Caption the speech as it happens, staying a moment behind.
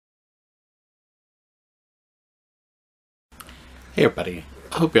Hey everybody,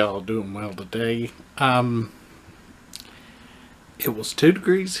 I hope y'all are doing well today. It was 2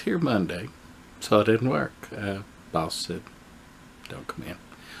 degrees here Monday, so I didn't work. Boss said, don't come in.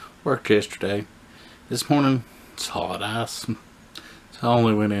 Worked yesterday. This morning, it's hot ice, so I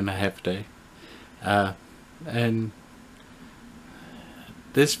only went in a half day. And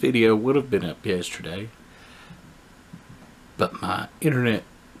this video would have been up yesterday, but my internet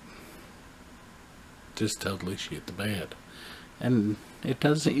just totally shit the bed. And it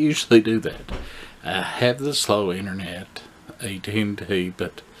doesn't usually do that. I have the slow internet, AT&T,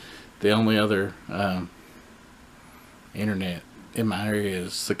 but the only other internet in my area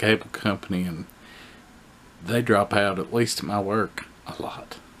is the cable company, and they drop out, at least at my work, a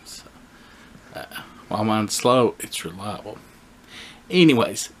lot. So, while mine's slow, it's reliable.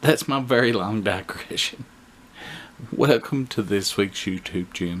 Anyways, that's my very long digression. Welcome to this week's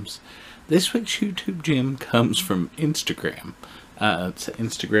YouTube Gems. This week's YouTube gem comes from Instagram. It's an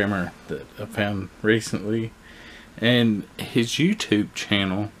Instagrammer that I found recently, and his YouTube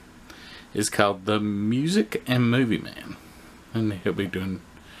channel is called The Music and Movie Man, and he'll be doing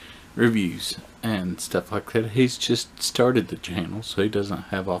reviews and stuff like that. He's just started the channel, so he doesn't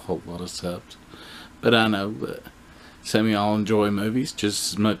have a whole lot of subs, but I know that some of y'all enjoy movies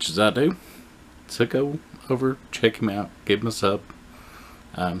just as much as I do, so go over, check him out, give him a sub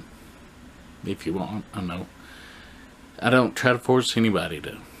if you want. I know I don't try to force anybody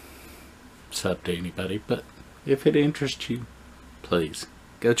to sub to anybody, but if it interests you, please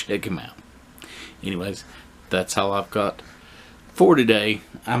go check him out. Anyways, that's all I've got for today.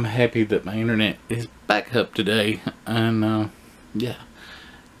 I'm happy that my internet is back up today, and yeah,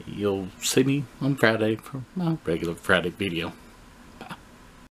 you'll see me on Friday for my regular Friday video.